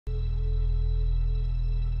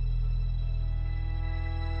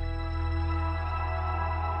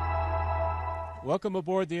Welcome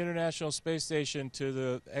aboard the International Space Station to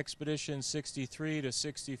the Expedition 63 to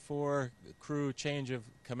 64 crew change of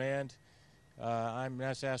command. I'm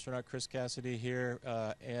NASA astronaut Chris Cassidy here,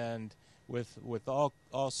 and with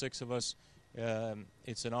all six of us,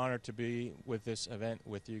 it's an honor to be with this event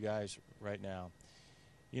with you guys right now.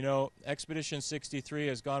 You know, Expedition 63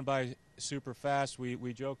 has gone by super fast.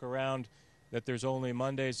 We joke around that there's only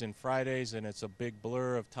Mondays and Fridays, and it's a big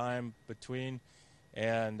blur of time between.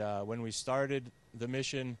 And when we started the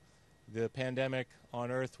mission, the pandemic on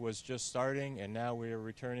Earth was just starting, and now we are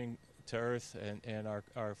returning to Earth, and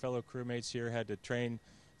our fellow crewmates here had to train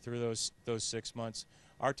through those 6 months.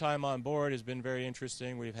 Our time on board has been very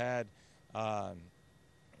interesting. We've had some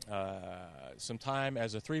time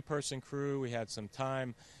as a 3-person crew. We had some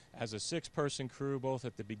time as a 6-person crew, both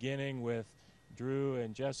at the beginning with Drew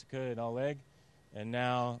and Jessica and Oleg, and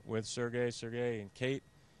now with Sergey, and Kate.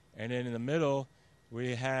 And then in the middle,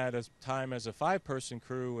 we had a time as a 5-person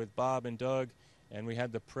crew with Bob and Doug, and we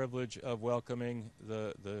had the privilege of welcoming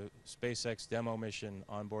the SpaceX demo mission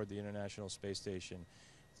on board the International Space Station.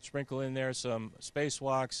 Sprinkle in there some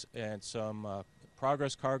spacewalks and some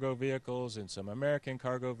Progress cargo vehicles and some American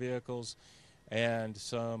cargo vehicles and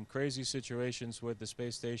some crazy situations with the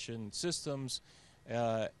space station systems.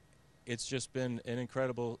 It's just been an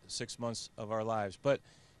incredible 6 months of our lives. But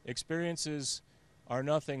experiences are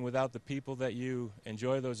nothing without the people that you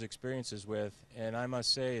enjoy those experiences with. And I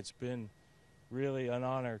must say it's been really an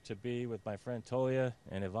honor to be with my friend Tolia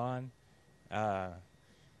and Ivan.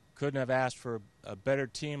 Couldn't have asked for a better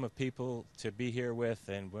team of people to be here with.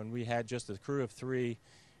 And when we had just a crew of 3,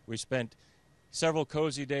 we spent several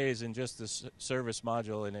cozy days in just the service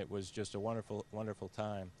module, and it was just a wonderful, wonderful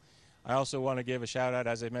time. I also want to give a shout out,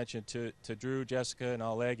 as I mentioned, to Drew, Jessica, and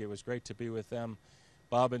Oleg. It was great to be with them.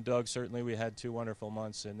 Bob and Doug, certainly we had 2 wonderful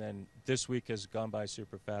months, and then this week has gone by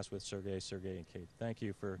super fast with Sergey, and Kate. Thank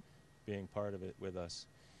you for being part of it with us.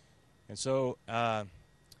 And so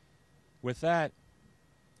with that,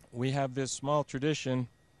 we have this small tradition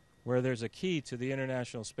where there's a key to the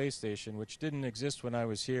International Space Station, which didn't exist when I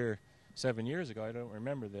was here 7 years ago. I don't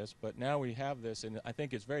remember this, but now we have this, and I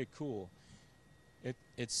think it's very cool.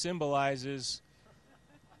 It symbolizes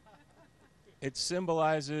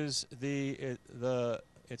the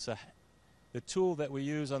tool that we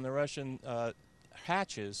use on the Russian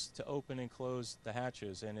hatches to open and close the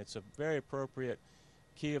hatches, and it's a very appropriate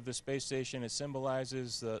key of the space station. It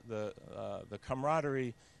symbolizes the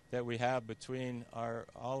camaraderie that we have between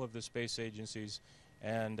all of the space agencies.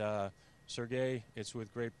 And Sergey, it's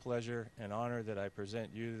with great pleasure and honor that I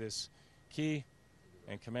present you this key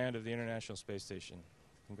and command of the International Space Station.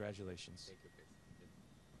 Congratulations. Thank you.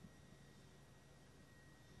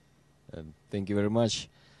 Thank you very much.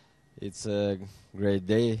 It's a great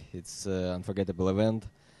day. It's an unforgettable event,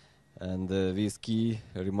 and this key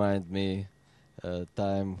reminds me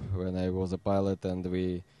time when I was a pilot and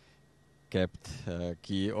we kept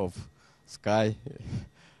key of sky,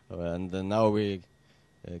 and now we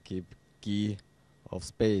keep key of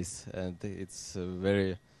space, and it's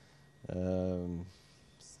very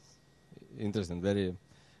interesting, very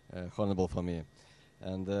honorable for me.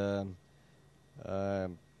 And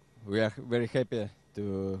we are very happy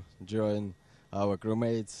to join our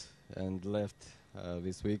crewmates and left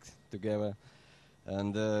this week together.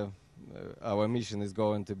 And our mission is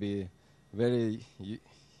going to be very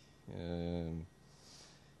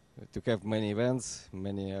to have many events,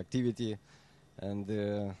 many activity, and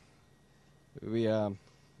we are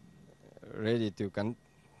ready to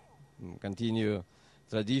continue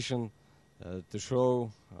tradition to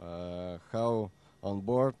show how on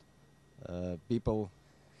board people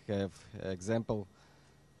have example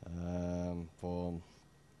for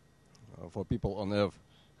people on Earth,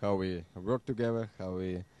 how we work together, how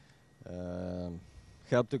we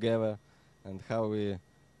help together, and how we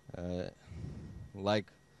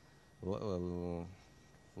like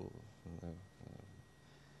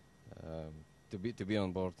to be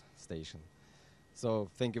on board station. So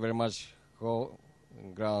thank you very much, whole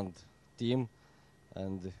ground team,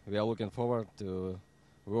 and we are looking forward to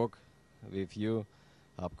work with you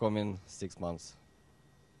upcoming 6 months.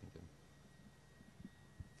 Thank you.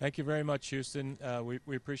 Thank you very much, Houston.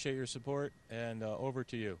 We appreciate your support, and over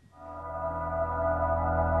to you.